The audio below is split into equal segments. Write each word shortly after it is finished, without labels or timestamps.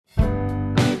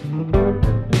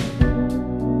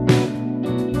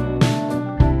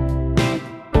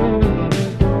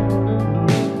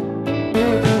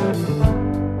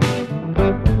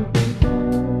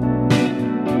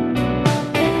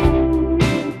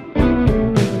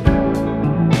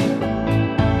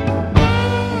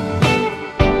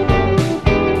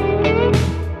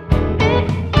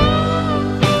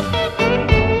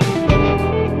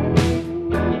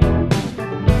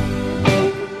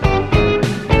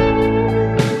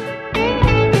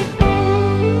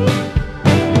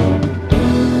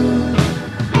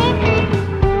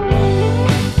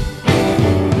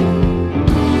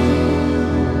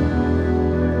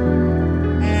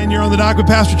Doc with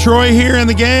Pastor Troy here and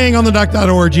the gang on the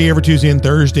doc.org every Tuesday and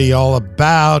Thursday, all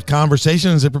about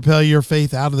conversations that propel your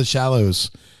faith out of the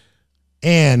shallows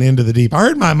and into the deep. I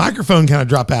heard my microphone kind of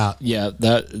drop out. Yeah,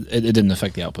 it didn't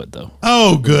affect the output though.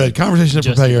 Oh, good. Conversations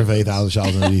that propel your faith out of the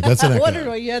shallows and the deep. That's an echo. I wondered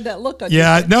why you had that look on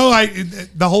Yeah, no,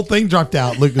 the whole thing dropped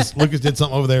out. Lucas did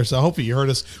something over there, so hopefully you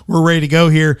heard us. We're ready to go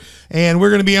here, and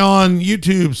we're going to be on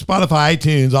YouTube, Spotify,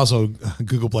 iTunes, also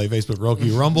Google Play, Facebook,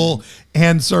 Roku, Rumble,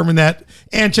 and SermonNet.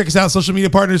 And check us out, social media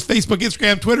partners, Facebook,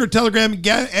 Instagram, Twitter, Telegram,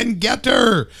 and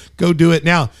Getter. Go do it.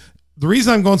 Now, the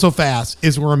reason I'm going so fast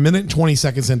is we're a minute and 20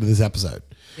 seconds into this episode.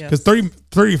 Because 30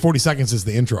 or 40 seconds is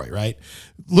the intro, right?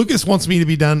 Lucas wants me to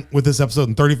be done with this episode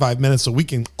in 35 minutes so we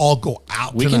can all go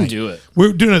out We tonight. can do it.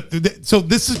 We're doing it. So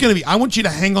this is going to be, I want you to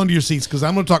hang on to your seats because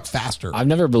I'm going to talk faster. I've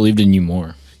never believed in you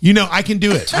more. You know, I can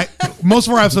do it. Most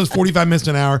of our episodes, 45 minutes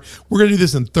to an hour. We're going to do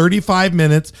this in 35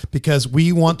 minutes because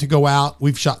we want to go out.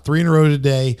 We've shot 3 in a row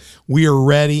today. We are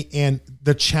ready. And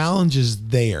the challenge is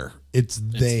there. It's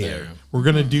there. We're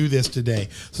going to do this today.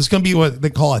 So it's going to be what they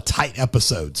call a tight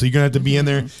episode. So you're going to have to be in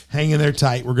there, hang in there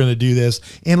tight. We're going to do this.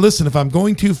 And listen, if I'm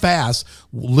going too fast,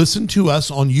 listen to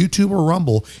us on YouTube or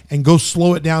Rumble and go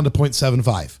slow it down to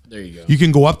 0.75. There you go. You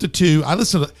can go up to 2.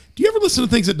 Do you ever listen to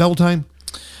things at double time?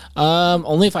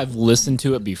 Only if I've listened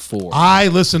to it before. I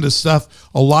listen to stuff,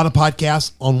 a lot of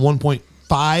podcasts on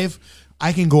 1.5.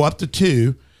 I can go up to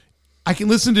 2. I can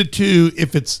listen to 2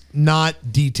 if it's not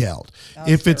detailed.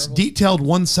 If it's detailed,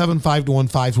 175 to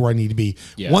 1.5 is where I need to be.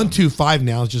 Yeah. 125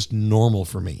 now is just normal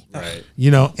for me. Right. You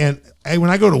know, and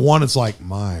when I go to 1, it's like,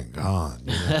 my God.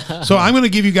 You know? So I'm going to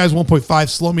give you guys 1.5.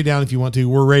 Slow me down if you want to.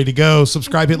 We're ready to go.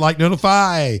 Subscribe, hit like,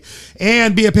 notify,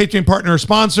 and be a Patreon partner or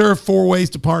sponsor. 4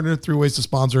 ways to partner, 3 ways to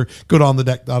sponsor. Go to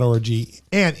onthedeck.org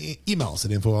and email us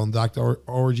at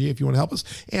info.onthedeck.org if you want to help us.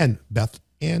 And Beth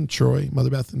and Troy, Mother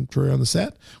Beth and Troy on the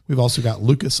set. We've also got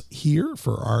Lucas here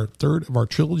for our 3rd of our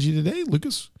trilogy today.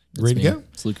 Lucas, ready to go?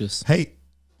 It's Lucas. Hey,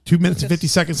 2 minutes and 50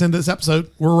 seconds into this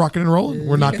episode, we're rocking and rolling.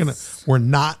 We're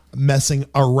not messing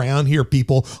around here,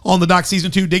 people. On the Doc Season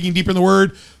 2, Digging Deeper in the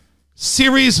Word,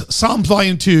 series Psalms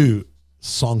Volume 2,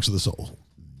 Songs of the Soul,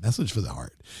 Message for the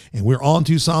Heart. And we're on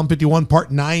to Psalm 51, part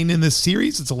 9 in this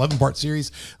series. It's an 11-part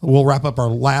series. We'll wrap up our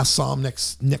last psalm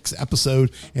next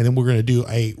episode, and then we're going to do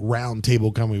a round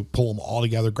table. Kind of pull them all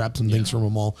together, grab some things from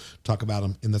them all, talk about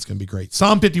them, and that's going to be great.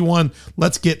 Psalm 51,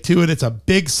 let's get to it. It's a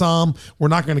big psalm. We're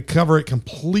not going to cover it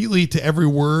completely to every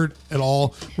word at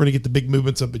all. We're going to get the big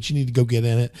movements up, but you need to go get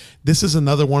in it. This is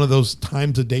another one of those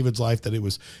times of David's life that it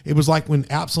was like when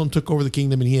Absalom took over the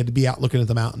kingdom and he had to be out looking at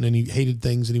the mountain and he hated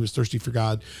things and he was thirsty for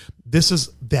God. This is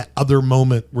that other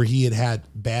moment where he had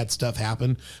bad stuff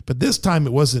happen. But this time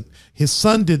it wasn't. His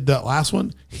son did that last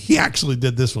one. He actually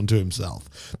did this one to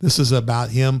himself. This is about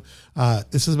him.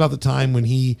 This is about the time when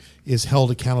he is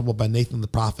held accountable by Nathan the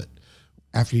prophet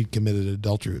after he'd committed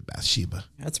adultery with Bathsheba.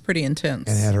 That's pretty intense.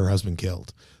 And had her husband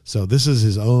killed. So this is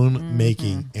his own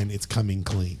making, and it's coming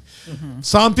clean.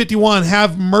 Psalm 51,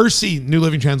 have mercy, New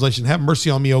Living Translation. Have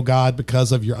mercy on me, O God,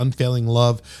 because of your unfailing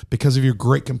love, because of your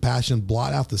great compassion.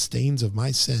 Blot out the stains of my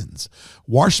sins.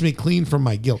 Wash me clean from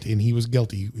my guilt. And he was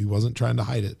guilty. He wasn't trying to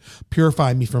hide it.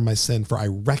 Purify me from my sin, for I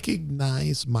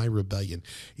recognize my rebellion.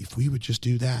 If we would just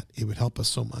do that, it would help us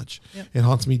so much. Yep. It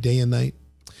haunts me day and night.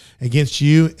 Against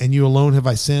you and you alone have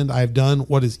I sinned. I have done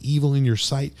what is evil in your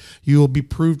sight. You will be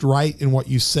proved right in what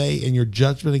you say, and your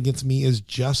judgment against me is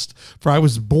just. For I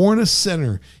was born a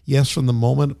sinner, yes, from the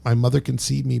moment my mother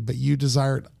conceived me, but you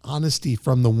desired honesty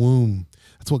from the womb.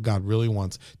 That's what God really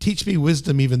wants. Teach me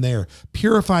wisdom even there.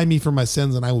 Purify me from my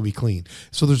sins, and I will be clean.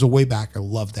 So there's a way back. I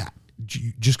love that.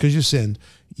 Just because you sinned,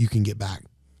 you can get back.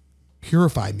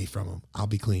 Purify me from them. I'll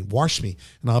be clean. Wash me,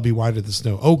 and I'll be whiter than the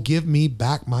snow. Oh, give me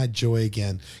back my joy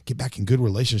again. Get back in good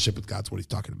relationship with God's what he's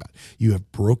talking about. You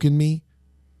have broken me.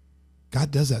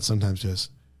 God does that sometimes to us,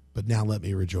 but now let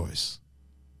me rejoice.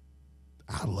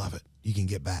 I love it. You can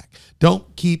get back.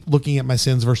 Don't keep looking at my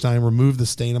sins. Verse 9, remove the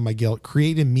stain of my guilt.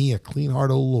 Create in me a clean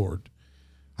heart, O Lord.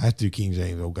 I have to do King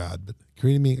James, oh God, but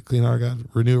create in me a clean heart, O God.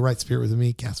 Renew a right spirit within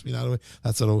me. Cast me not away.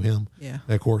 That's an oh hymn. Yeah.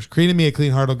 And of course, create in me a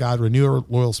clean heart, O God. Renew a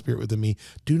loyal spirit within me.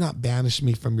 Do not banish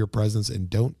me from your presence,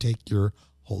 and don't take your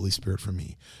Holy Spirit from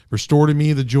me. Restore to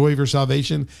me the joy of your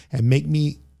salvation, and make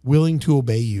me willing to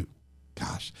obey you.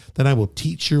 Gosh, then I will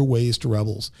teach your ways to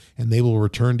rebels, and they will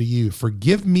return to you.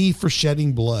 Forgive me for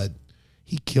shedding blood.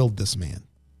 He killed this man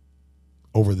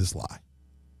over this lie.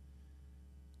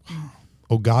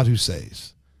 Oh God who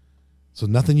saves. So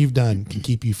nothing you've done can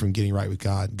keep you from getting right with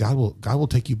God. God will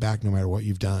take you back no matter what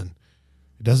you've done.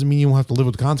 It doesn't mean you won't have to live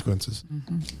with the consequences,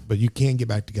 but you can get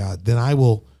back to God. Then I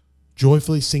will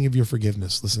Joyfully sing of your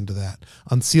forgiveness. Listen to that.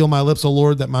 Unseal my lips, O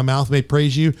Lord, that my mouth may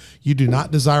praise you. You do not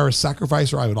desire a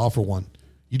sacrifice, or I would offer one.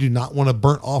 You do not want a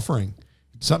burnt offering.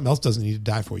 Something else doesn't need to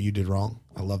die for what you did wrong.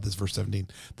 I love this, verse 17.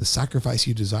 The sacrifice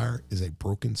you desire is a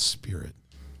broken spirit.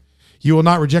 You will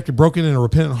not reject a broken and a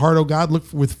repentant heart, O God.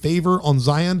 Look with favor on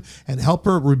Zion and help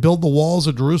her rebuild the walls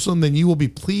of Jerusalem. Then you will be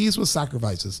pleased with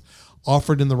sacrifices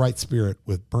offered in the right spirit,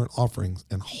 with burnt offerings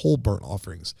and whole burnt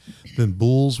offerings. Then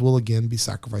bulls will again be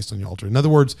sacrificed on your altar. In other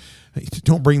words,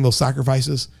 don't bring those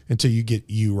sacrifices until you get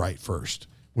you right first.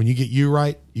 When you get you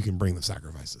right, you can bring the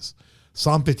sacrifices.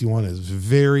 Psalm 51 is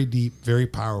very deep, very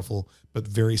powerful, but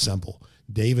very simple.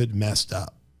 David messed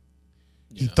up.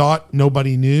 He thought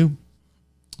nobody knew.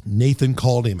 Nathan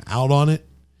called him out on it.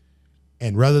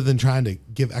 And rather than trying to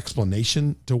give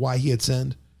explanation to why he had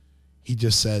sinned, he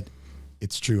just said,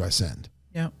 it's true, I sinned.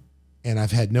 Yeah. And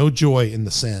I've had no joy in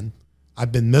the sin.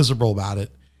 I've been miserable about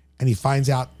it. And he finds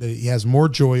out that he has more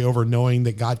joy over knowing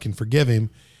that God can forgive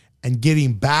him and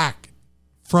getting back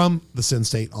from the sin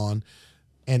state on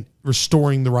and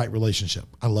restoring the right relationship.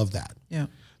 I love that. Yeah.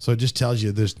 So it just tells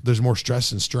you there's more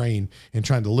stress and strain in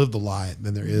trying to live the lie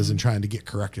than there is in trying to get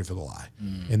corrected for the lie.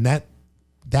 And that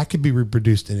could be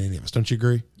reproduced in any of us. Don't you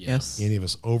agree? Yes. Any of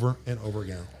us, over and over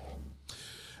again.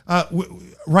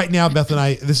 Right now, Beth and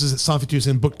I, this is Psalm 52, it's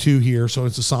in book 2 here, so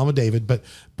it's a Psalm of David, but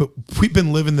we've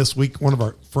been living this week. One of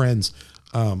our friends,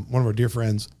 one of our dear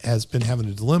friends, has been having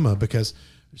a dilemma because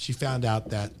she found out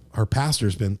that her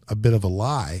pastor's been a bit of a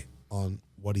lie on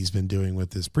what he's been doing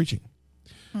with his preaching.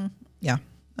 Yeah.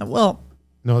 Well,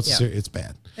 No, it's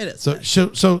bad. It is So,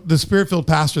 bad. so the spirit-filled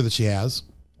pastor that she has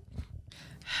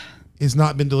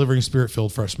not been delivering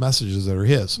spirit-filled fresh messages that are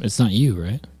his. It's not you,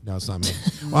 right? No, it's not me.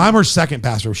 Well, I'm her second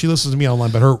pastor. She listens to me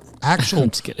online, but her actual I'm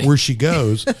just kidding. where she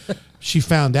goes, she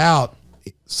found out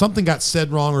something got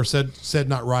said wrong or said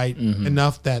not right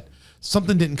enough that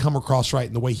something didn't come across right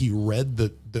in the way he read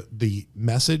the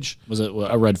message. Was it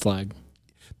a red flag?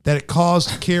 That it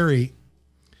caused Carrie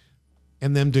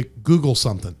and them to Google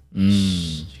something.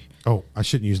 Oh, I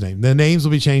shouldn't use name. The names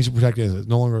will be changed to protect it.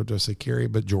 No longer do I say Carrie,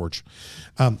 but George.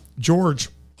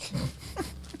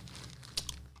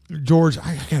 George,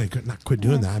 I gotta not quit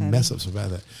doing that. I mess up so bad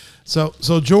at that.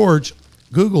 So George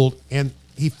Googled and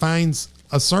he finds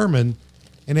a sermon,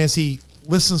 and as he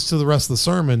listens to the rest of the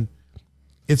sermon,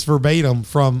 it's verbatim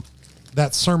from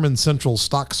that Sermon Central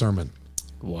stock sermon.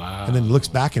 Wow. And then looks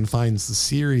back and finds the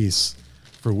series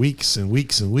for weeks and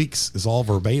weeks and weeks is all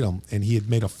verbatim, and he had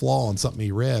made a flaw on something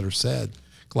he read or said,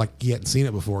 like he hadn't seen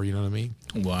it before. You know what I mean?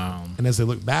 Wow. And as they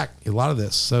look back, a lot of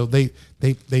this, so they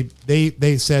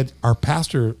said our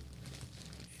pastor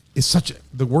is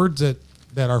the words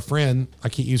that our friend, I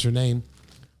can't use her name,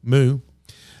 Moo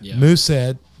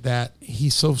said that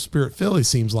he's so spirit filled. He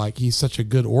seems like he's such a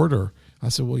good orator. I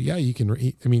said, well, yeah, you can.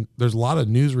 I mean, there's a lot of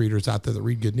news readers out there that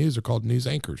read good news. They're called news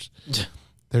anchors.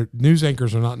 Their news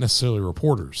anchors are not necessarily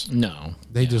reporters. No.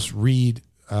 They just read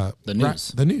the news.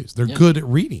 The news. They're good at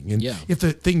reading. And Yeah. if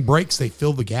the thing breaks, they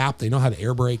fill the gap. They know how to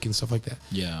air brake and stuff like that.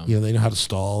 Yeah. You know, they know how to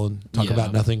stall and talk Yeah.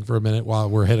 about nothing for a minute while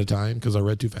we're ahead of time because I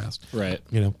read too fast. Right.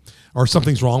 You know, or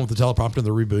something's wrong with the teleprompter.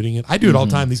 They're rebooting it. I do it all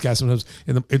the time. These guys sometimes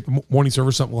in the morning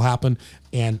service, something will happen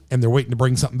and they're waiting to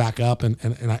bring something back up. And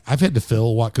I've had to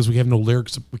fill because we have no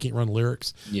lyrics. We can't run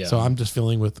lyrics. Yeah. So I'm just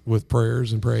filling with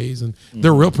prayers and praise, and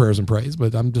they're real prayers and praise,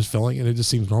 but I'm just filling and it just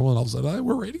seems normal. And all of a sudden,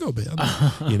 we're ready to go, Ben.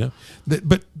 You know,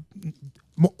 but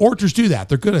orators do that.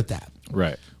 They're good at that.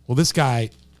 Right. Well, this guy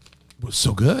was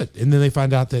so good. And then they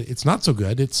find out that it's not so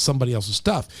good. It's somebody else's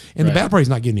stuff. And the Right. bad part, he's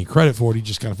not getting any credit for it. He's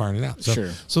just kind of firing it out. So,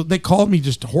 Sure. So they called me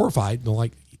just horrified. They're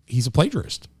like, he's a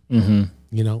plagiarist. You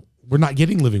know, we're not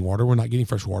getting living water. We're not getting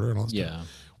fresh water and all that Yeah. stuff.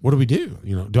 What do we do?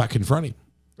 You know, do I confront him?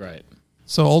 Right.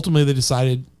 So ultimately they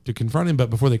decided to confront him. But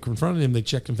before they confronted him, they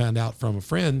checked and found out from a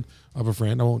friend of a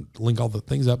friend, I won't link all the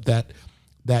things up,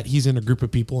 that he's in a group of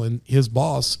people and his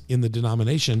boss in the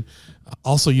denomination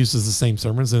also uses the same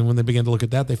sermons. And when they began to look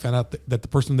at that, they found out that the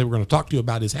person they were going to talk to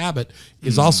about his habit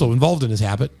is also involved in his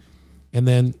habit. And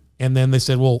then they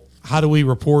said, well, how do we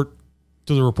report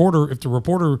to the reporter if the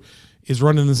reporter is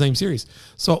running the same series?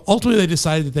 So ultimately they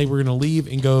decided that they were going to leave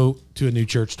and go to a new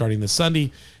church starting this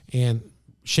Sunday. And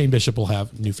Shane Bishop will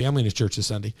have new family in his church this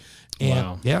Sunday. And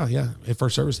Wow. yeah, at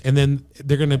first service. And then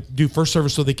they're going to do first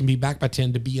service so they can be back by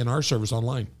 10 to be in our service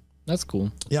online. That's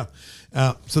cool. Yeah.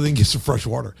 So they can get some fresh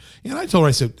water. And I told her,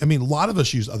 I said, I mean, a lot of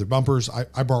us use other bumpers.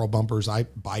 I borrow bumpers. I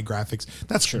buy graphics.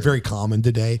 That's very common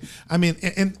today. I mean,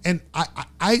 and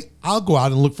I'll go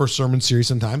out and look for a sermon series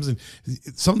sometimes. And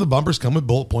some of the bumpers come with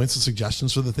bullet points and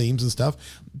suggestions for the themes and stuff.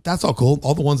 That's all cool.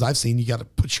 All the ones I've seen, you got to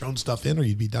put your own stuff in or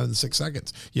you'd be done in 6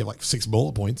 seconds. You have like 6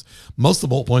 bullet points. Most of the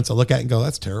bullet points I look at and go,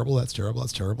 that's terrible. That's terrible.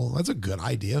 That's terrible. That's a good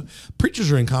idea.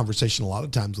 Preachers are in conversation a lot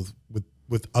of times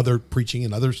with other preaching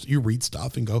and others. You read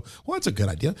stuff and go, well, that's a good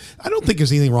idea. I don't think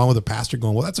there's anything wrong with a pastor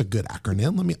going, well, that's a good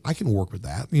acronym. I can work with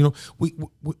that. You know,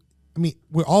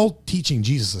 we're all teaching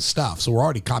Jesus' stuff, so we're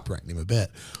already copyrighting him a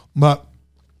bit. But,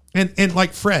 and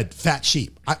like Fred, Fat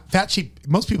Sheep. Fat Sheep,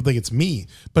 most people think it's me,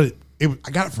 but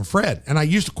I got it from Fred, and I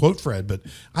used to quote Fred, but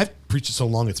I've preached it so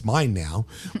long it's mine now.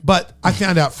 But I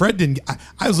found out Fred didn't.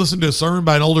 I was listening to a sermon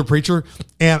by an older preacher,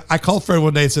 and I called Fred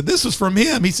one day and said, "This is from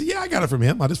him." He said, "Yeah, I got it from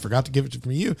him. I just forgot to give it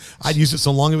from you. I'd used it so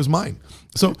long it was mine."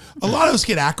 So a lot of us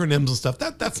get acronyms and stuff.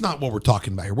 That's not what we're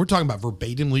talking about here. We're talking about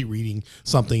verbatimly reading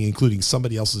something, including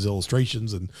somebody else's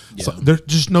illustrations, and so there's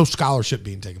just no scholarship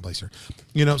being taken place here.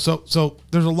 You know, so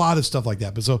there's a lot of stuff like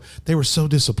that. But so they were so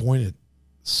disappointed.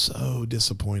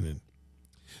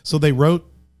 So they wrote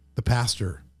the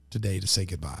pastor today to say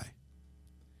goodbye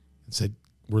and said,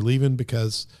 we're leaving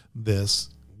because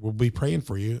we'll be praying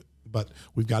for you, but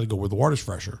we've got to go where the water's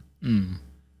fresher. And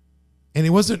it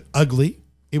wasn't ugly.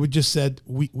 It would just said,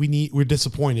 we're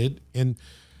disappointed. And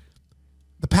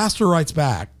the pastor writes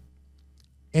back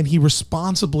and he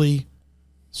responsibly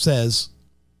says,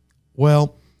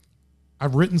 well,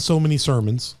 I've written so many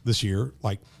sermons this year,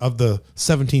 like of the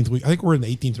 17th week. I think we're in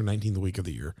the 18th or 19th week of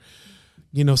the year.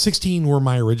 16 were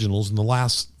my originals, and the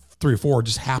last 3 or 4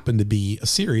 just happened to be a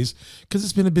series because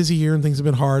it's been a busy year and things have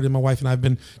been hard, and my wife and I have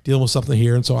been dealing with something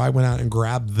here. And so I went out and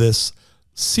grabbed this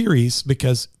series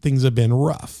because things have been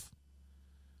rough.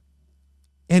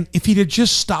 And if he'd have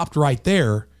just stopped right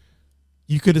there,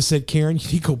 you could have said, Karen, you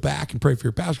need to go back and pray for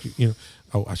your pastor.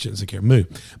 Oh, I shouldn't say Karen. Moo,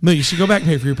 you should go back and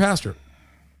pray for your pastor.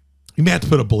 You may have to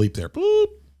put a bleep there. Bloop.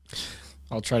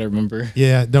 I'll try to remember.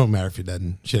 Yeah, it don't matter if he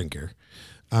doesn't. She doesn't care.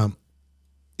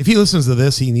 If he listens to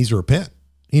this, he needs to repent.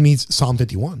 He needs Psalm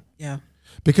 51. Yeah.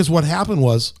 Because what happened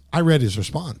was I read his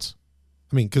response.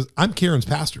 I mean, because I'm Karen's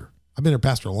pastor. I've been her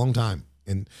pastor a long time.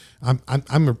 And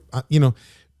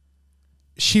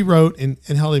she wrote and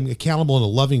held him accountable in a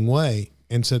loving way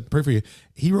and said, pray for you.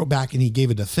 He wrote back and he gave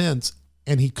a defense,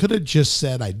 and he could have just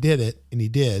said, I did it. And he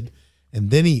did. And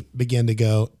then he began to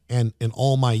go, and in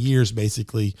all my years,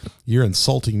 basically, you're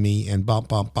insulting me and bop,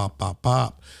 bop, bop, bop,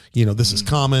 bop. This is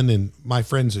common, and my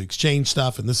friends exchange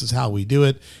stuff, and this is how we do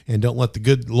it. And don't let the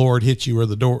good Lord hit you, or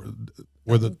the door,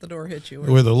 where the door hit you,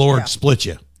 where the Lord split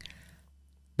you.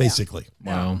 Basically,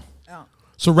 wow. Yeah.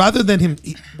 So rather than him,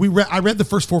 I read the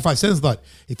first 4 or 5 sentences. Thought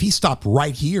if he stopped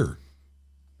right here,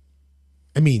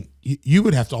 I mean, you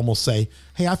would have to almost say,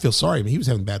 hey, I feel sorry. I mean, he was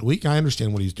having a bad week. I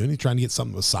understand what he's doing. He's trying to get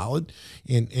something that was solid.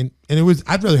 And it was,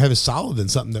 I'd rather have it solid than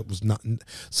something that was not.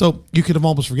 So you could have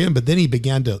almost forgiven, but then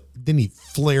he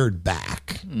flared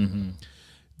back. Mm-hmm.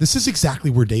 This is exactly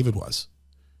where David was.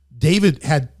 David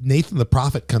had Nathan the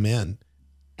prophet come in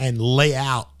and lay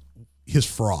out his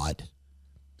fraud.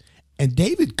 And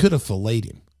David could have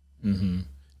filleted him. Mm-hmm.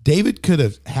 David could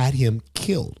have had him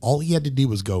killed. All he had to do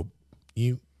was go,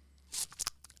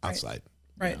 outside.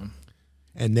 Right.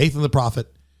 And Nathan the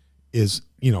prophet is,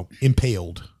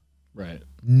 impaled. Right.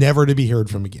 Never to be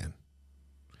heard from again.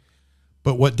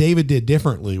 But what David did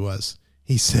differently was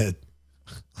he said,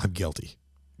 I'm guilty.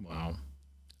 Wow.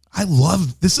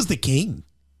 This is the king.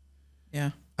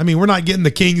 Yeah. I mean, we're not getting the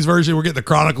King's version. We're getting the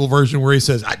Chronicle version where he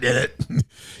says, I did it.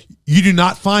 You do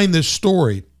not find this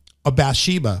story of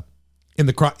Bathsheba in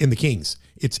the Kings.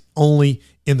 It's only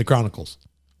in the Chronicles.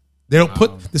 They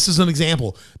don't this is an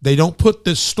example. They don't put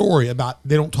this story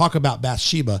they don't talk about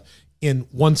Bathsheba in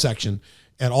one section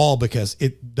at all because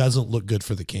it doesn't look good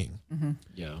for the king. Mm-hmm.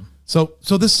 Yeah. So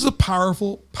this is a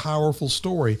powerful, powerful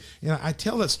story. And I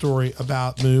tell that story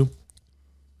about Moo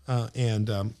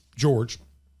and George.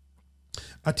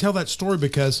 I tell that story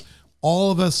because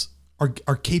all of us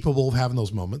are capable of having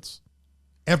those moments.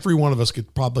 Every one of us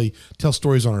could probably tell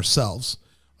stories on ourselves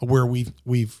where we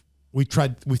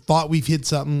thought we've hid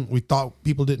something. We thought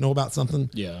people didn't know about something.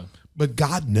 Yeah. But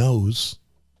God knows.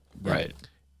 Right.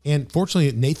 And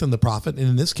fortunately, Nathan the prophet, and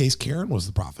in this case, Karen was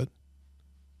the prophet.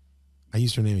 I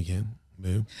used her name again.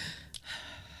 Boo.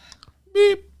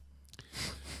 Beep.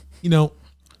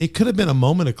 It could have been a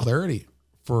moment of clarity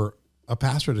for a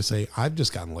pastor to say, I've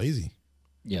just gotten lazy.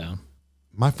 Yeah.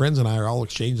 My friends and I are all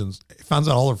exchanging. Finds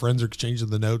out all our friends are exchanging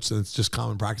the notes, and it's just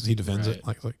common practice. He defends it.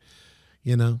 Like,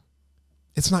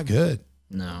 it's not good.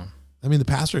 No. I mean, the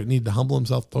pastor needed to humble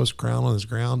himself, throw his crown on his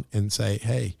ground, and say,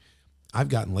 "Hey, I've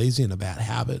gotten lazy in a bad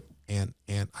habit, and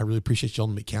I really appreciate you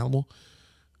holding me accountable.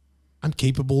 I'm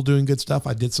capable of doing good stuff.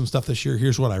 I did some stuff this year.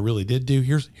 Here's what I really did do.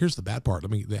 Here's the bad part.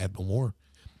 Let me add one more."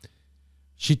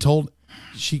 He told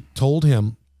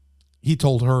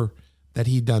her that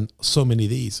he'd done so many of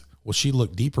these. Well, she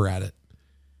looked deeper at it,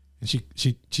 and she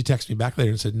texted me back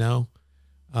later and said, "No,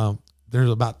 there's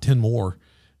about 10 more."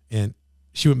 And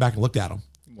she went back and looked at them.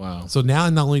 Wow. So now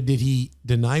not only did he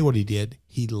deny what he did,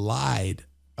 he lied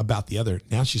about the other.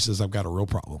 Now she says, "I've got a real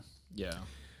problem." Yeah.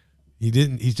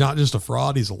 He's not just a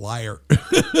fraud, he's a liar.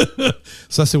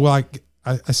 So I said, "Well,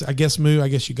 I guess, Moo, I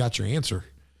guess you got your answer.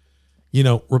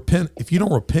 Repent. If you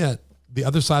don't repent, the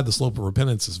other side of the slope of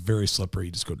repentance is very slippery.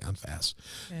 You just go down fast."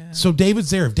 Yeah. So David's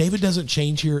there. If David doesn't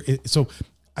change here, so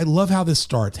I love how this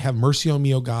starts. "Have mercy on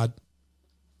me, O God,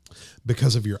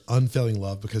 because of your unfailing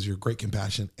love, because of your great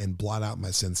compassion, and blot out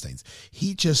my sin stains."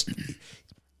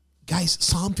 Guys,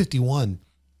 Psalm 51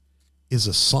 is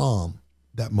a psalm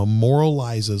that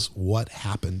memorializes what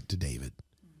happened to David.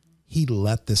 He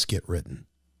let this get written.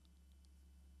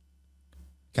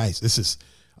 Guys, this is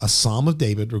a psalm of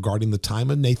David regarding the time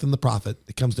of Nathan the prophet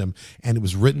that comes to him, and it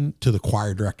was written to the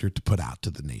choir director to put out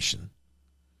to the nation.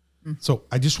 So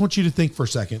I just want you to think for a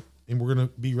second, and we're going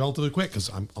to be relatively quick because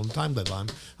I'm on the time deadline.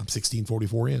 I'm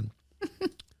 16:44 in.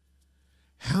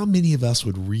 How many of us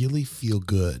would really feel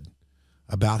good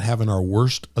about having our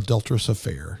worst adulterous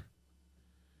affair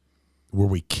where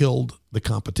we killed the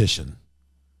competition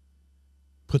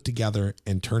put together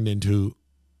and turned into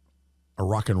a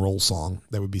rock and roll song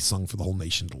that would be sung for the whole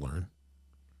nation to learn?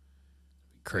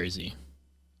 Crazy.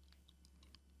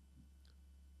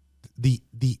 The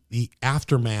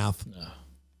aftermath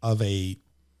of a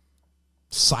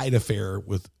side affair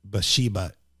with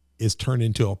Bathsheba is turned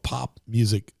into a pop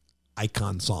music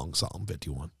icon song, Psalm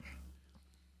 51.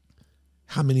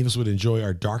 How many of us would enjoy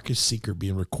our darkest secret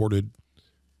being recorded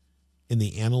in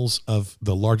the annals of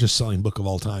the largest selling book of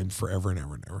all time forever and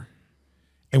ever and ever?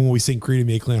 And when we sing "Creed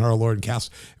Me, Clean Our Lord and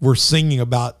Cast," we're singing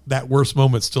about that worst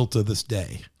moment still to this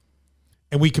day.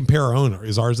 And we compare our own.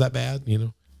 Is ours that bad?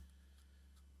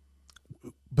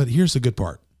 But here's the good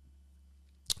part.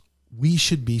 We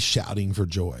should be shouting for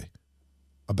joy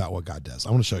about what God does.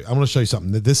 I want to show you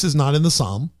something. This is not in the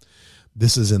Psalm.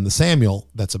 This is in the Samuel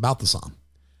that's about the Psalm.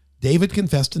 David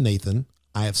confessed to Nathan,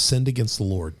 "I have sinned against the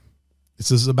Lord."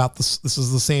 This is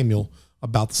the Samuel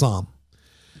about the Psalm.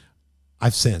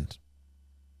 "I've sinned."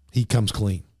 He comes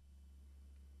clean.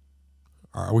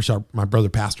 I wish my brother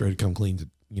pastor had come clean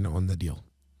on the deal.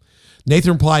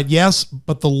 Nathan replied, "Yes,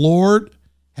 but the Lord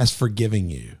has forgiven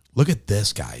you." Look at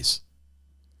this, guys.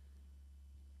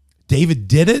 David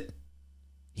did it.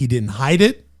 He didn't hide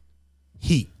it.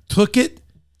 He took it.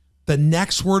 The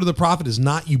next word of the prophet is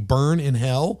not "you burn in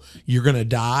hell. You're going to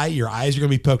die. Your eyes are going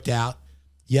to be poked out."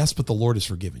 Yes, but the Lord has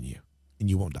forgiven you, and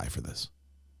you won't die for this.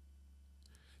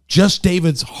 Just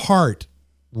David's heart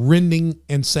rending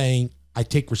and saying, "I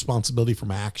take responsibility for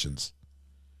my actions."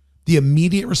 The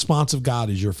immediate response of God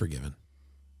is, "You're forgiven."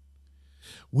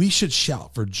 We should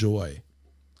shout for joy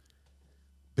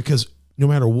because no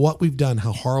matter what we've done,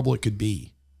 how horrible it could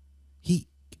be,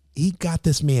 he got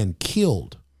this man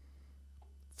killed,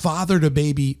 fathered a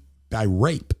baby by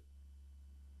rape.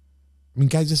 I mean,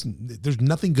 guys, there's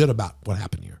nothing good about what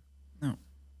happened here. No.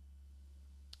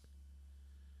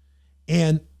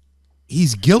 And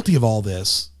he's guilty of all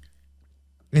this,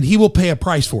 and he will pay a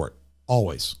price for it.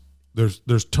 Always.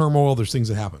 There's turmoil, there's things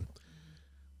that happen.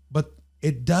 But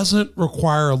it doesn't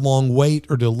require a long wait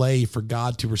or delay for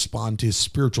God to respond to his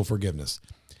spiritual forgiveness.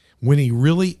 When he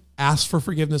really asks for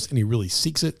forgiveness and he really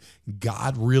seeks it,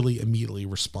 God really immediately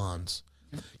responds.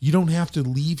 You don't have to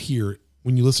leave here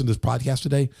when you listen to this podcast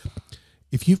today.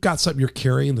 If you've got something you're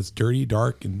carrying that's dirty,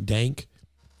 dark, and dank,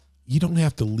 you don't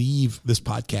have to leave this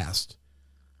podcast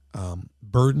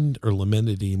burdened or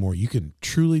lamented anymore. You can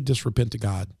truly just repent to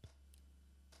God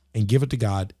and give it to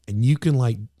God. And you can,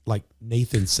 like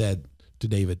Nathan said to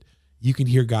David, you can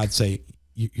hear God say,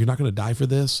 "You're not going to die for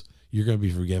this. You're going to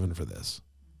be forgiven for this."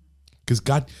 Because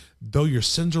God, though your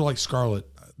sins are like scarlet,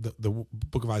 the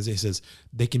book of Isaiah says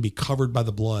they can be covered by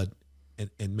the blood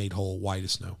and made whole, white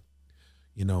as snow.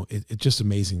 It's just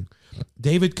amazing.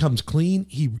 David comes clean.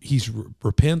 He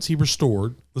repents. He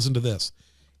restored. Listen to this.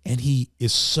 And he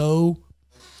is so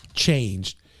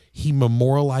changed. He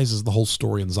memorializes the whole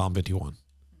story in Psalm 51.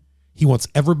 He wants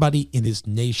everybody in his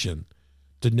nation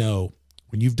to know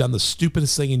when you've done the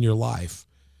stupidest thing in your life,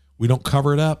 we don't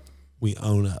cover it up. We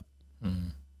own up.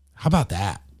 Mm. How about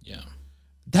that? Yeah.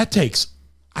 That takes,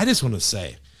 I just want to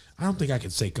say, I don't think I can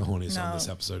say cojones on No. this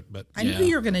episode, but I knew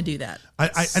you were going to do that. I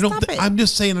don't. Stop it. I'm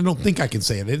just saying. I don't think I can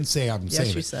say it. I didn't say I'm saying it.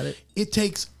 Yes, you said it. It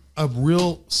takes a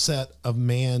real set of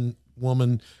man,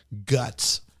 woman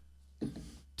guts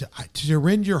to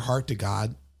rend your heart to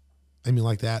God. I mean,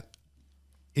 like that.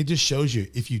 It just shows you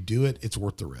if you do it, it's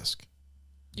worth the risk.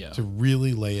 Yeah. To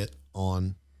really lay it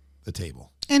on the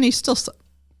table. And he still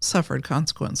suffered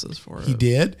consequences for it. He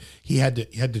did. He had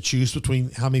to choose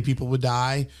between how many people would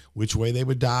die, which way they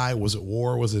would die. Was it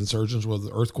war? Was it insurgents? Was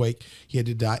it earthquake? He had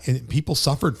to die, and people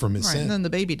suffered from his Right, sin. and then the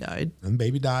baby died. And the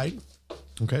baby died.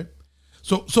 Okay.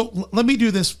 So let me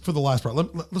do this for the last part.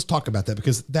 Let's talk about that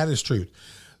because that is true.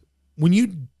 When you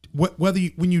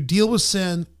deal with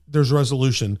sin, there's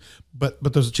resolution, but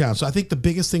there's a challenge. So I think the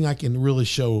biggest thing I can really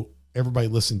show everybody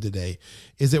listening today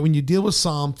is that when you deal with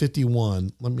Psalm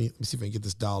 51, let me see if I can get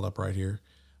this dialed up right here.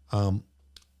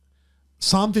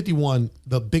 Psalm 51,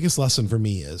 the biggest lesson for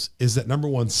me is that number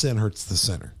one, sin hurts the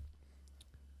sinner.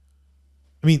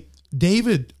 I mean,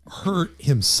 David hurt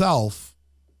himself.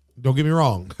 Don't get me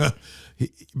wrong.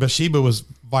 Bathsheba was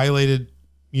violated,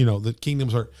 the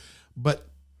kingdom's hurt, but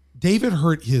David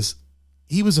hurt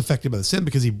he was affected by the sin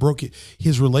because he broke it.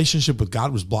 His relationship with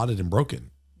God was blotted and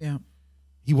broken. Yeah.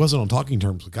 He wasn't on talking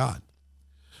terms with God.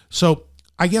 So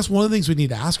I guess one of the things we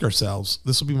need to ask ourselves,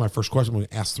 this will be my first question. I'm going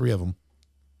to ask 3 of them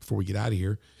before we get out of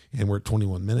here. And we're at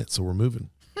 21 minutes, so we're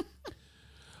moving.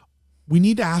 We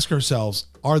need to ask ourselves,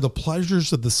 are the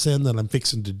pleasures of the sin that I'm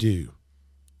fixing to do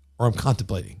or I'm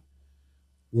contemplating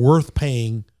worth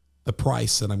paying the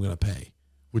price that I'm going to pay,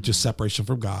 which is separation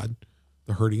from God,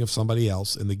 the hurting of somebody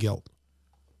else, and the guilt?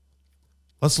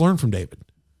 Let's learn from David.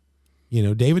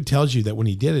 David tells you that when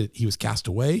he did it, he was cast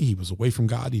away. He was away from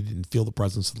God. He didn't feel the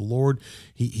presence of the Lord.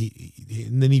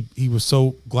 And then he was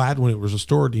so glad when it was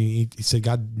restored. He said,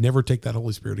 God, never take that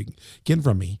Holy Spirit again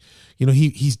from me.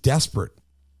 He's desperate.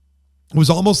 It was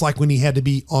almost like when he had to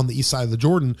be on the east side of the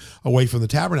Jordan away from the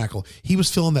tabernacle. He was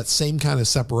feeling that same kind of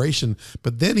separation,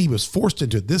 but then he was forced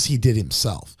into it. This he did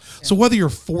himself. Yeah. So whether you're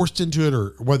forced into it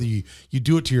or whether you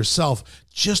do it to yourself,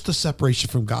 just the separation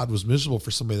from God was miserable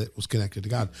for somebody that was connected to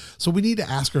God. So we need to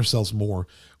ask ourselves more.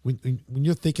 When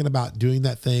you're thinking about doing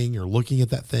that thing or looking at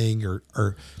that thing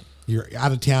or you're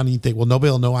out of town and you think, well,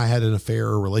 nobody will know I had an affair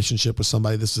or a relationship with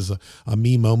somebody. This is a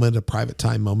me moment, a private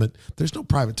time moment. There's no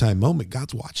private time moment.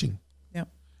 God's watching.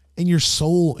 And your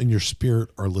soul and your spirit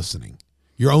are listening,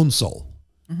 your own soul.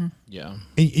 Mm-hmm. Yeah.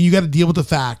 And you got to deal with the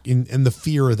fact and the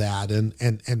fear of that.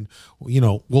 And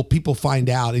will people find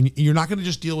out? And you're not going to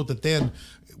just deal with it then.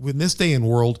 In this day and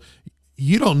world,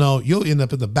 you don't know, you'll end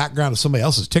up in the background of somebody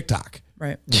else's TikTok.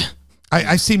 Right.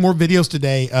 I see more videos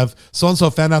today of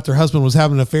so-and-so found out their husband was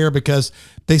having an affair because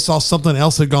they saw something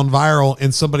else had gone viral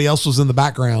and somebody else was in the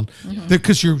background,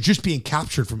 because you're just being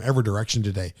captured from every direction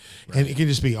today. Right. And it can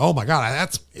just be, oh my God,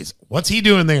 what's he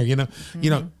doing there?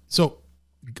 So,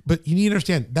 but you need to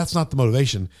understand that's not the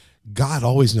motivation. God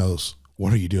always knows,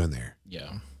 what are you doing there?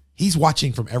 Yeah. He's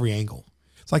watching from every angle.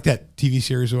 It's like that TV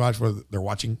series we watch where they're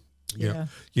watching.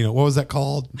 What was that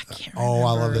called? I can't remember.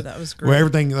 I loved it. That was great. Where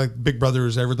everything, like Big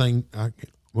Brothers, everything.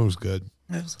 What was good?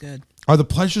 That was good. Are the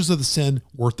pleasures of the sin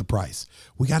worth the price?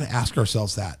 We got to ask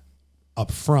ourselves that up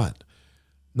front,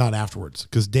 not afterwards,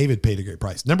 because David paid a great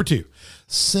price. Number 2,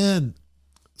 sin.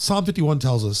 Psalm 51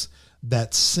 tells us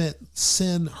that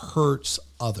sin hurts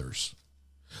others.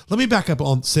 Let me back up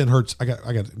on sin hurts. I got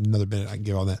another minute I can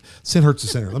give on that. Sin hurts the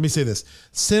sinner. Let me say this.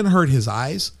 Sin hurt his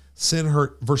eyes. Sin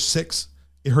hurt, verse 6,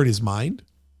 it hurt his mind.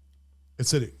 It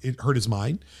said it hurt his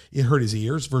mind. It hurt his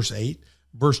ears, verse 8.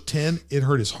 Verse 10, it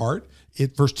hurt his heart.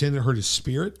 Verse 10, it hurt his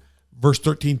spirit. Verse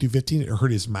 13 through 15, it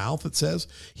hurt his mouth, it says.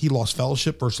 He lost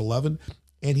fellowship, verse 11.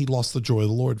 And he lost the joy of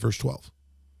the Lord, verse 12.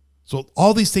 So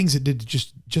all these things it did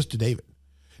just to David.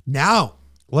 Now,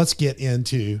 let's get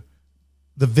into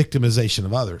the victimization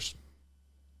of others.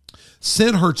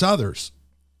 Sin hurts others.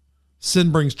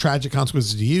 Sin brings tragic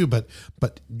consequences to you, but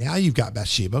now you've got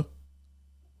Bathsheba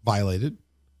violated.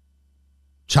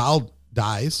 Child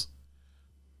dies.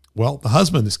 Well, the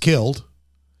husband is killed.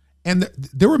 And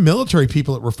there were military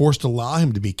people that were forced to allow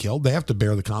him to be killed. They have to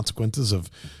bear the consequences of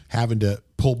having to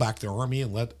pull back their army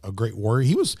and let a great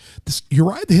warrior.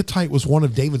 Uriah the Hittite was one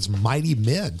of David's mighty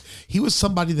men. He was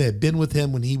somebody that had been with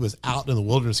him when he was out in the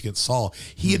wilderness against Saul.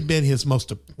 He had been he was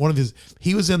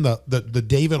in the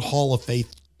David Hall of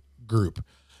Faith group.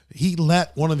 He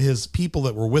let one of his people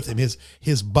that were with him,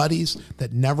 his buddies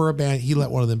that never abandoned, he let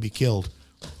one of them be killed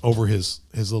over his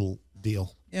little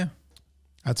deal. Yeah.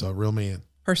 That's a real man.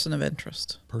 Person of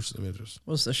Interest Person of Interest.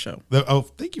 was the show.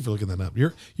 Thank you for looking that up.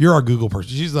 You're our Google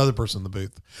person. She's the other person in the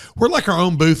booth. We're like our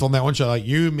own booth on that one show, like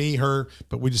you, me, her,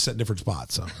 but we just sit in different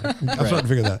spots. So I'm starting to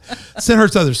figure that. Sin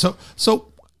hurts others. So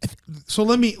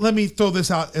let me throw this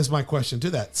out as my question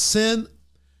to that.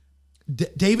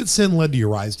 David's sin led to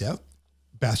Uriah's death.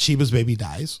 Bathsheba's baby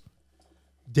dies.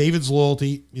 David's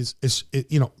loyalty is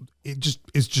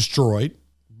destroyed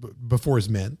before his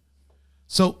men.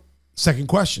 So, second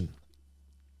question.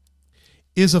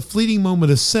 Is a fleeting moment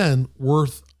of sin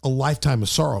worth a lifetime of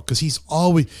sorrow? Because he's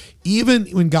always, even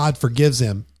when God forgives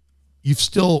him, you've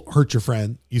still hurt your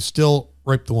friend. You still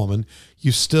raped the woman.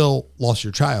 You still lost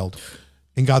your child.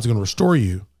 And God's going to restore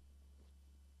you.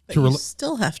 But you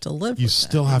still have to live You with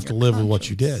still that have in to your live with what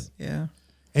you did. conscience. Yeah.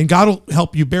 And God will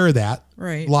help you bear that.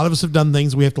 Right. A lot of us have done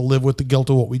things. We have to live with the guilt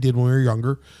of what we did when we were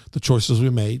younger, the choices we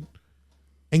made.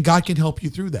 And God can help you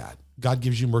through that. God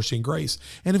gives you mercy and grace.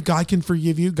 And if God can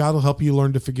forgive you, God will help you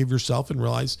learn to forgive yourself and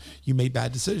realize you made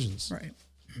bad decisions. Right.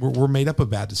 We're made up of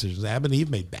bad decisions. Adam and Eve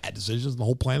made bad decisions. And the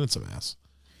whole planet's a mess.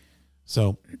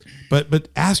 So, but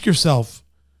ask yourself,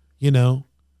 the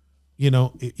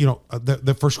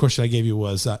first question I gave you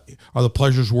was, are the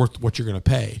pleasures worth what you're going to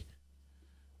pay?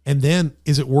 And then,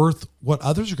 is it worth what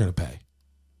others are going to pay?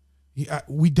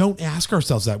 We don't ask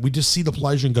ourselves that. We just see the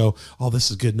pleasure and go, oh, this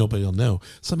is good. Nobody will know.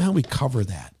 Somehow we cover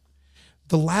that.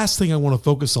 The last thing I want to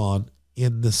focus on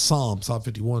in this Psalm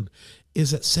 51,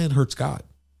 is that sin hurts God.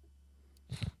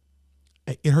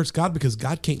 It hurts God because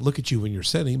God can't look at you when you're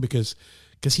sinning because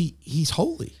he's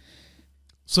holy.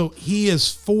 So he is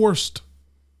forced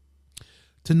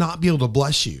to not be able to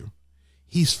bless you.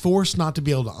 He's forced not to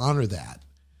be able to honor that.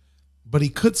 But he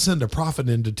could send a prophet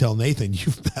in to tell Nathan,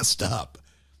 you've messed up.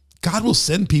 God will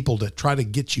send people to try to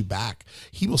get you back.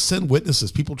 He will send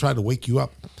witnesses. People try to wake you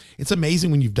up. It's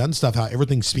amazing when you've done stuff, how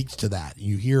everything speaks to that.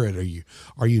 You hear it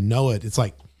or you know it. It's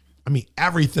like,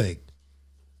 everything.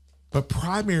 But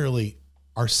primarily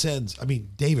our sins.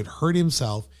 David hurt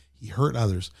himself. He hurt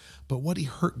others. But what he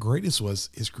hurt greatest was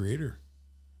his creator,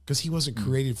 because he wasn't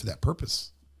created for that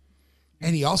purpose.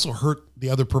 And he also hurt the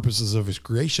other purposes of his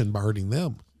creation by hurting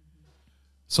them.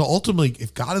 So ultimately,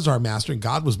 if God is our master, and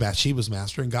God was Bathsheba's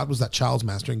master, and God was that child's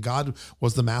master, and God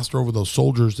was the master over those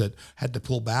soldiers that had to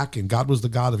pull back, and God was the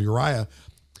God of Uriah,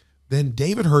 then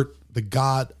David hurt the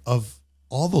God of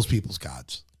all those people's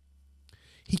gods.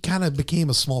 He kind of became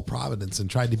a small providence and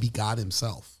tried to be God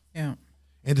himself. Yeah.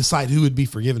 And decide who would be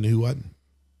forgiven and who wasn't.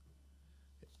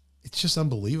 It's just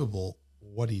unbelievable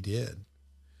what he did.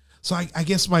 So I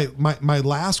guess my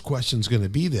last question is going to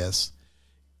be this.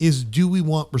 Do we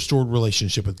want restored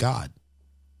relationship with God?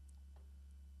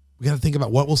 We got to think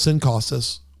about what will sin cost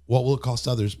us, what will it cost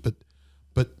others, but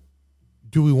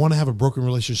do we want to have a broken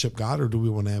relationship with God, or do we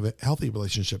want to have a healthy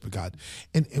relationship with God?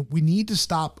 And we need to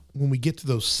stop when we get to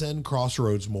those sin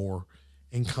crossroads more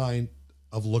and kind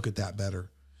of look at that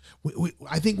better.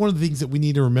 I think one of the things that we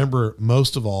need to remember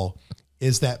most of all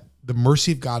is that the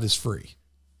mercy of God is free.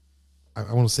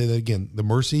 I want to say that again. The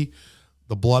mercy,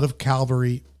 the blood of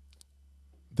Calvary,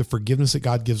 the forgiveness that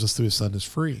God gives us through his son is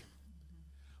free.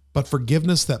 But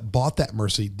forgiveness that bought that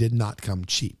mercy did not come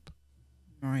cheap.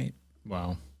 All right.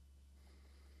 Wow.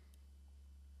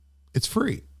 It's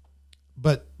free.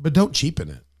 But don't cheapen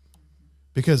it.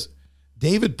 Because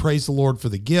David praised the Lord for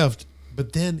the gift,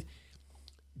 but then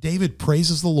David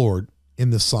praises the Lord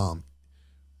in this psalm.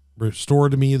 Restore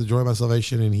to me the joy of my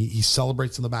salvation. And he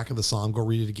celebrates in the back of the psalm. Go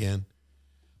read it again.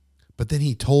 But then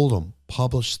he told him,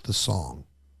 publish the song.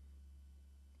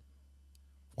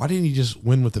 Why didn't he just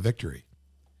win with the victory?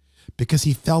 Because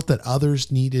he felt that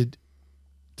others needed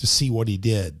to see what he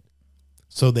did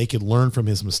so they could learn from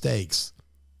his mistakes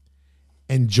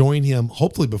and join him,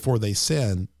 hopefully before they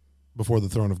sin, before the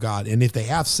throne of God. And if they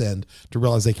have sinned, to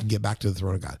realize they can get back to the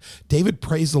throne of God. David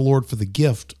praised the Lord for the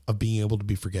gift of being able to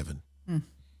be forgiven.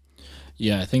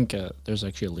 Yeah, I think there's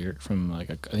actually a lyric from I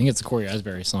think it's a Corey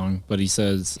Asbury song, but he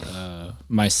says,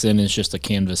 "My sin is just a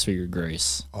canvas for your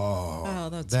grace." Oh,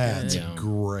 that's That's good. Yeah.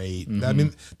 great. Mm-hmm.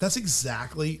 That's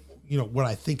exactly what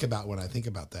I think about when I think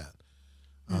about that.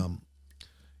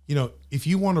 If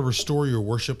you want to restore your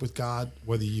worship with God,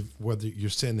 whether your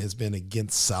sin has been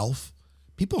against self,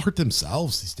 people hurt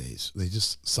themselves these days. They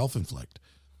just self-inflict.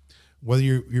 Whether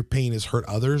your pain has hurt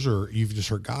others or you've just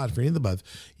hurt God, for any of the above,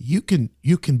 you can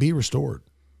be restored.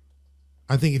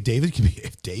 I think if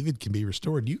David can be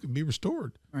restored, you can be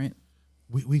restored. Right.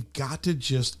 We've got to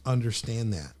just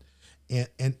understand that.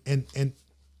 And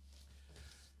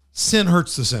sin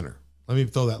hurts the sinner. Let me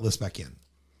throw that list back in.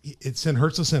 Sin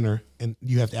hurts the sinner, and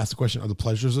you have to ask the question, are the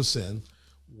pleasures of sin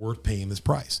worth paying this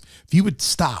price? If you would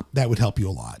stop, that would help you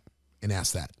a lot, and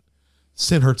ask that.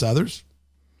 Sin hurts others.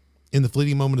 In the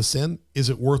fleeting moment of sin, is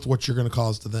it worth what you're going to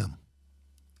cause to them?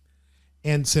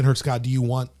 And sin hurts God. Do you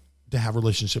want to have a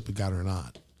relationship with God or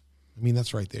not? I mean,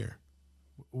 that's right there.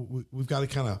 We've got to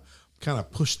kind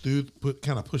of push through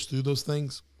those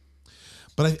things.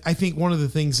 But I think one of the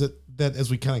things that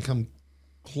as we kind of come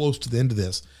close to the end of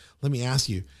this, let me ask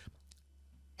you,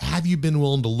 have you been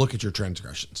willing to look at your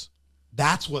transgressions?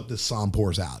 That's what this psalm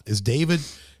pours out, is David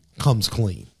comes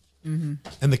clean. Mm-hmm.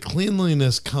 And the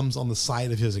cleanliness comes on the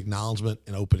side of his acknowledgement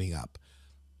and opening up.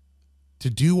 To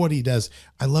do what he does,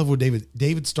 I love what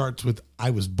David starts with,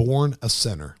 I was born a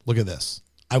sinner. Look at this.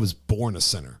 I was born a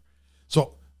sinner.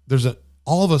 So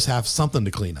all of us have something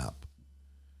to clean up.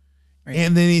 Right.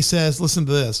 And then he says, listen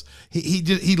to this.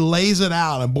 He lays it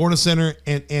out. I'm born a sinner.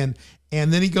 And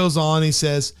then he goes on, he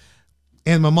says,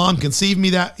 and my mom conceived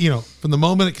me that, from the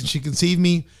moment she conceived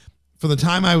me, from the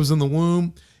time I was in the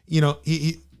womb,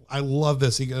 I love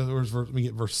this. He goes, let me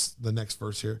get the next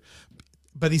verse here.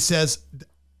 But he says,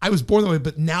 I was born that way,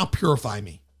 but now purify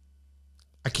me.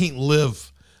 I can't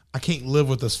live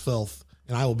with this filth,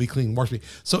 and I will be clean. Wash me.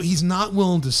 So he's not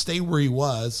willing to stay where he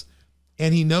was,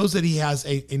 and he knows that he has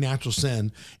a natural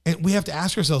sin. And we have to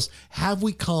ask ourselves, have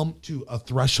we come to a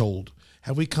threshold?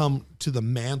 Have we come to the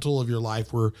mantle of your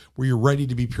life where you're ready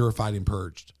to be purified and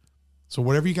purged? So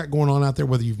whatever you got going on out there,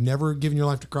 whether you've never given your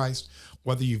life to Christ,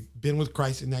 whether you've been with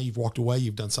Christ and now you've walked away,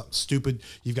 you've done something stupid,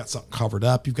 you've got something covered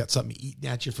up, you've got something eating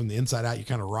at you from the inside out, you're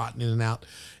kind of rotting in and out.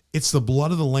 It's the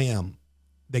blood of the Lamb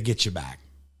that gets you back.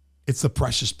 It's the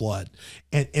precious blood.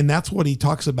 And that's what he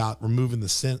talks about, removing the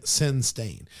sin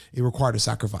stain. It required a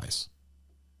sacrifice.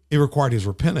 It required his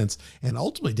repentance. And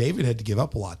ultimately, David had to give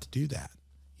up a lot to do that.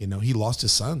 He lost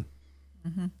his son.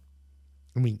 Mm-hmm.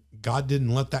 I mean, God didn't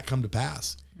let that come to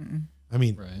pass. Mm-mm. I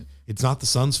mean, right. It's not the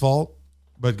son's fault,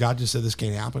 but God just said this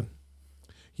can't happen.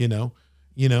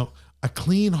 A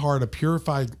clean heart, a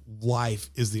purified life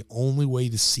is the only way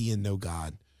to see and know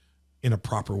God in a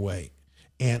proper way.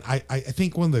 And I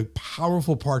think one of the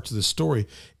powerful parts of the story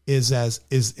is this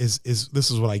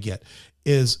is what I get,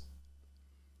 is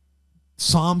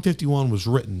Psalm 51 was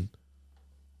written.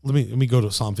 Let me go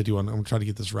to Psalm 51. I'm going to try to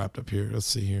get this wrapped up here. Let's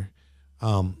see here.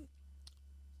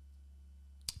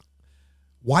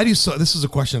 This is a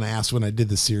question I asked when I did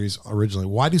this series originally.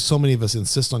 Why do so many of us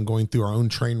insist on going through our own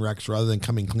train wrecks rather than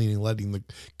coming clean and letting the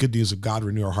good news of God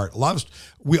renew our heart?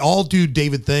 We all do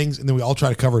David things and then we all try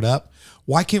to cover it up.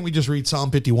 Why can't we just read Psalm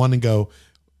 51 and go,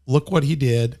 look what he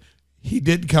did. He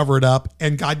did cover it up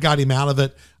and God got him out of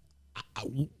it.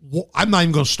 I'm not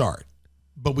even going to start,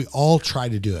 but we all try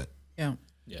to do it. Yeah.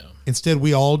 Yeah. Instead,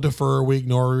 we all defer, we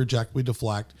ignore, we reject, we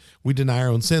deflect, we deny our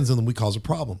own sins, and then we cause a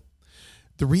problem.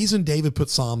 The reason David put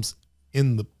Psalms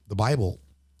in the Bible,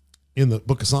 in the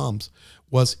book of Psalms,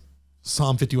 was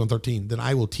Psalm 51:13, then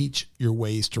I will teach your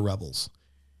ways to rebels.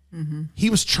 Mm-hmm. He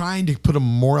was trying to put a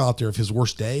memorial out there of his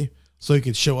worst day so he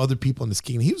could show other people in his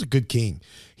kingdom. He was a good king.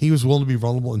 He was willing to be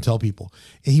vulnerable and tell people.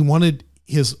 And he wanted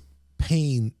his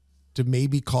pain to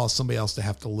maybe cause somebody else to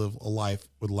have to live a life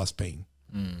with less pain.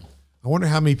 Mm. I wonder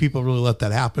how many people really let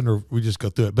that happen, or we just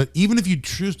go through it. But even if you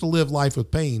choose to live life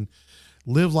with pain,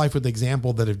 live life with the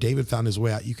example that if David found his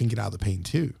way out, you can get out of the pain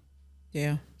too.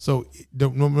 Yeah. So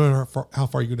no matter how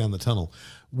far you go down the tunnel,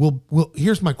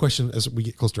 here's my question as we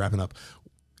get close to wrapping up.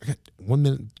 I got 1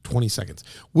 minute, 20 seconds.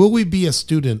 Will we be a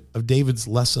student of David's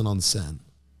lesson on sin?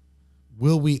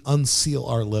 Will we unseal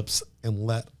our lips and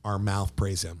let our mouth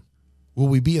praise him? Will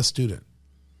we be a student,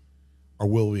 or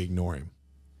will we ignore him?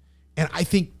 And I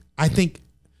think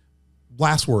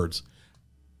last words,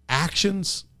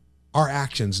 our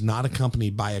actions not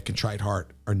accompanied by a contrite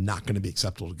heart are not going to be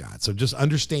acceptable to God. So just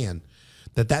understand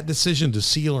that decision to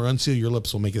seal or unseal your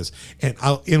lips will make this. And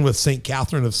I'll end with St.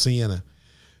 Catherine of Siena.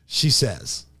 She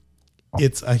says,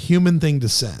 it's a human thing to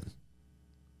sin.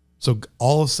 So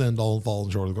all have sinned, all have fallen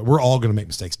short of God. We're all going to make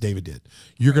mistakes. David did.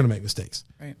 You're going to make mistakes.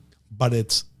 Right.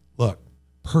 But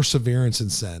perseverance in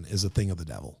sin is a thing of the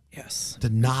devil. Yes. To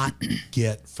not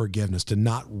get forgiveness, to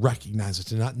not recognize it,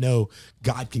 to not know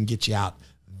God can get you out.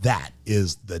 That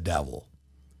is the devil.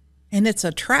 And it's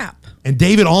a trap. And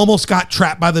David almost got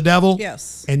trapped by the devil.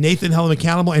 Yes. And Nathan held him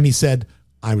accountable and he said,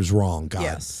 I was wrong, God.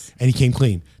 Yes. And he came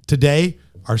clean. Today,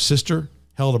 our sister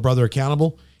held a brother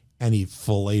accountable and he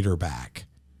filleted her back.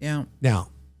 Yeah. Now,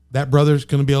 that brother's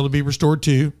going to be able to be restored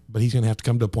too, but he's going to have to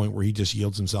come to a point where he just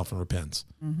yields himself and repents.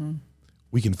 Mm-hmm.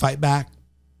 We can fight back,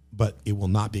 but it will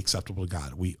not be acceptable to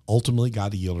God. We ultimately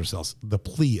got to yield ourselves. The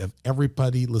plea of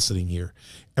everybody listening here,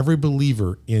 every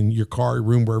believer in your car, your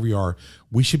room, wherever you are,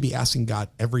 we should be asking God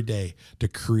every day to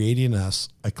create in us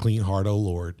a clean heart, O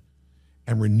Lord,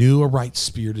 and renew a right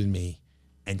spirit in me,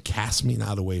 and cast me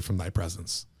not away from thy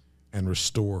presence, and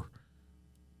restore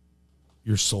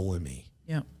your soul in me.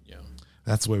 Yeah. Yeah.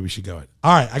 That's the way we should go.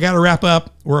 All right, I got to wrap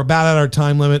up. We're about at our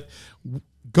time limit.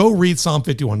 Go read Psalm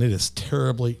 51. It is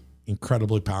terribly,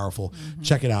 incredibly powerful.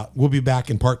 Check it out. We'll be back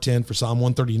in part 10 for Psalm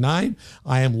 139.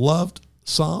 I am loved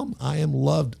Psalm. I am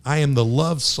loved. I am the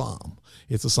loved Psalm.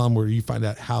 It's a psalm where you find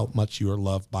out how much you are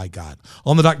loved by God.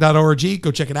 OnTheDoc.org.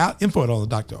 Go check it out.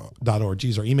 info@onthedoc.org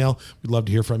is our email. We'd love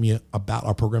to hear from you about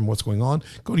our program, what's going on.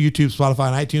 Go to YouTube,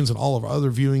 Spotify, and iTunes, and all of our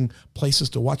other viewing places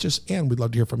to watch us. And we'd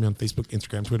love to hear from you on Facebook,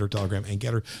 Instagram, Twitter, Telegram, and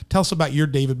Getter. Tell us about your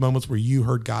David moments where you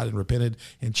heard God and repented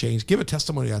and changed. Give a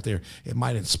testimony out there. It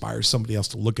might inspire somebody else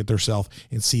to look at themselves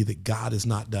and see that God is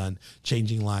not done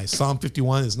changing lives. Psalm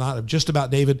 51 is not just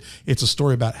about David. It's a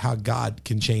story about how God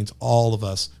can change all of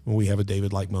us when we have a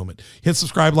David-like moment. Hit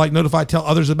subscribe, like, notify, tell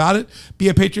others about it. Be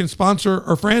a Patreon sponsor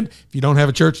or friend. If you don't have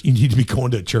a church, you need to be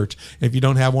going to a church. And if you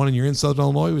don't have one and you're in Southern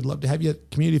Illinois, we'd love to have you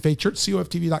at Community Faith Church,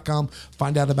 COFTV.com.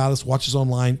 Find out about us. Watch us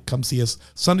online. Come see us.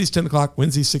 Sundays, 10 o'clock,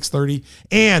 Wednesdays, 6:30.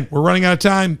 And we're running out of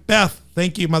time. Beth,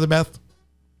 thank you, Mother Beth.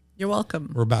 You're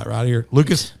welcome. We're about right here.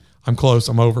 Lucas, I'm close.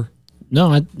 I'm over.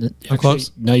 No, I'm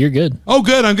close. No, you're good. Oh,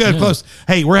 good. I'm good. Yeah. Close.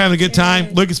 Hey, we're having a good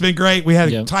time. Luke, it's been great. We had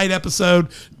a Yep. tight episode.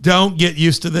 Don't get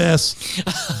used to this.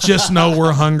 Just know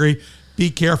we're hungry. Be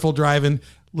careful driving.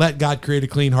 Let God create a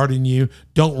clean heart in you.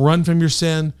 Don't run from your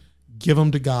sin. Give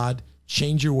them to God.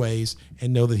 Change your ways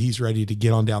and know that he's ready to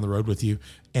get on down the road with you.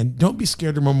 And don't be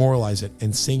scared to memorialize it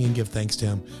and sing and give thanks to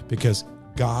him, because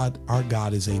God, our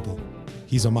God, is able.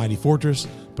 He's a mighty fortress,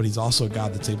 but he's also a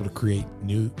God that's able to create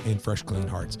new and fresh, clean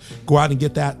hearts. Go out and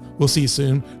get that. We'll see you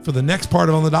soon. For the next part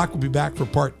of On the Dock, we'll be back for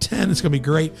part 10. It's going to be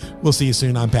great. We'll see you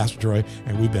soon. I'm Pastor Troy,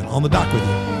 and we've been On the Dock with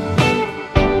you.